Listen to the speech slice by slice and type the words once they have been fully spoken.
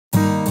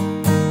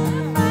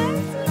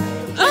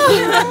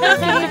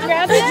Can you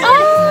grab it?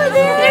 Oh,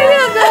 there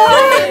you go.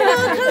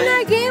 Welcome to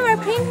our game, our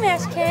pink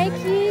match, okay,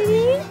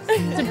 cutie?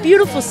 It's a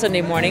beautiful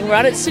Sunday morning. We're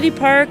out at City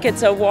Park.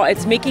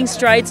 It's making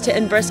strides to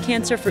end breast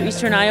cancer for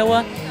Eastern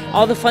Iowa.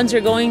 All the funds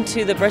are going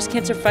to the breast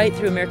cancer fight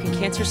through American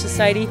Cancer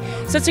Society.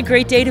 So it's a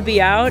great day to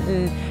be out,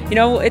 and you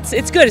know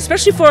it's good,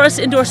 especially for us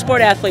indoor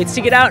sport athletes,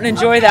 to get out and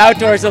enjoy the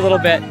outdoors a little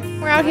bit.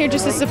 We're out here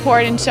just to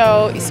support and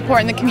show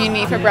support in the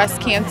community for breast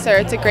cancer.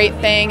 It's a great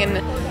thing,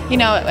 and you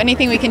know,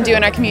 anything we can do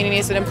in our community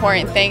is an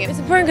important thing. It's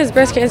important because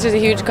breast cancer is a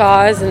huge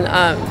cause, and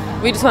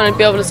we just want to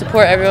be able to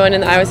support everyone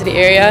in the Iowa City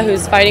area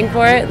who's fighting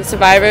for it, the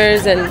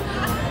survivors and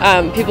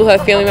people who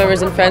have family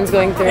members and friends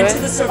going through And it. to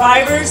the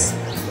survivors,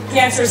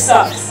 cancer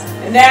sucks.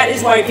 And that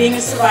is why being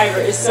a survivor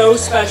is so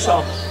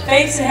special.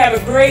 Thanks, and have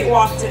a great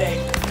walk today.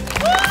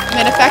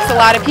 It affects a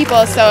lot of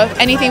people, so if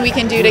anything we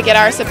can do to get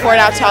our support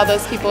out to all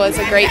those people is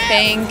a great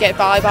thing. Get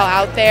volleyball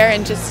out there,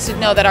 and just to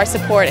know that our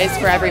support is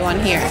for everyone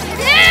here.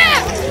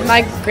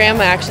 My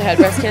grandma actually had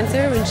breast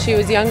cancer when she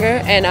was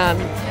younger, and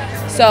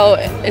so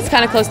it's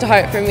kind of close to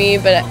heart for me,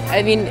 but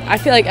I mean, I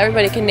feel like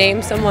everybody can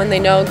name someone they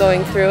know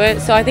going through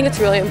it, so I think it's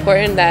really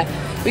important that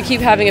we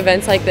keep having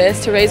events like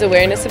this to raise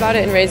awareness about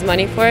it and raise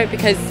money for it,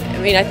 because I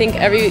mean, I think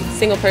every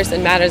single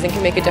person matters and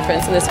can make a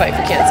difference in this fight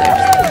for cancer.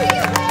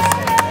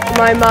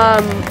 My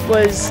mom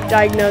was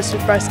diagnosed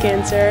with breast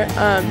cancer.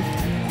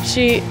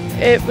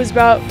 It was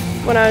about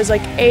when I was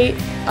like 8.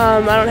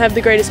 I don't have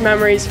the greatest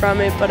memories from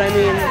it, but I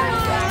mean,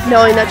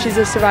 knowing that she's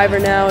a survivor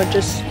now, it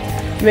just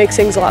makes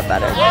things a lot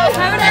better.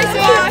 Have a nice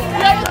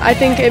walk. I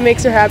think it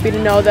makes her happy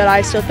to know that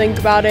I still think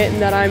about it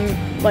and that I'm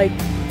like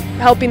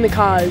helping the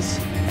cause,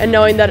 and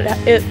knowing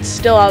that it's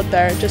still out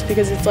there. Just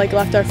because it's like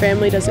left our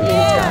family doesn't mean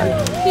it's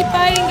gone. Keep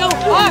fighting, go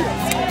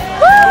Hawkeyes.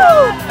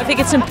 I think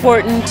it's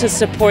important to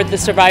support the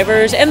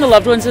survivors and the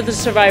loved ones of the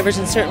survivors,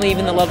 and certainly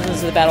even the loved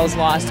ones of the battles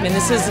lost. I mean,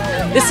 this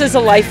is a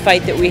life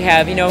fight that we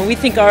have. You know, we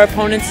think our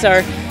opponents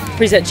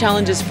present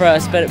challenges for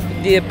us, but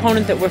the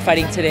opponent that we're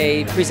fighting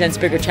today presents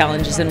bigger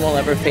challenges than we'll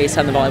ever face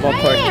on the volleyball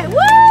court.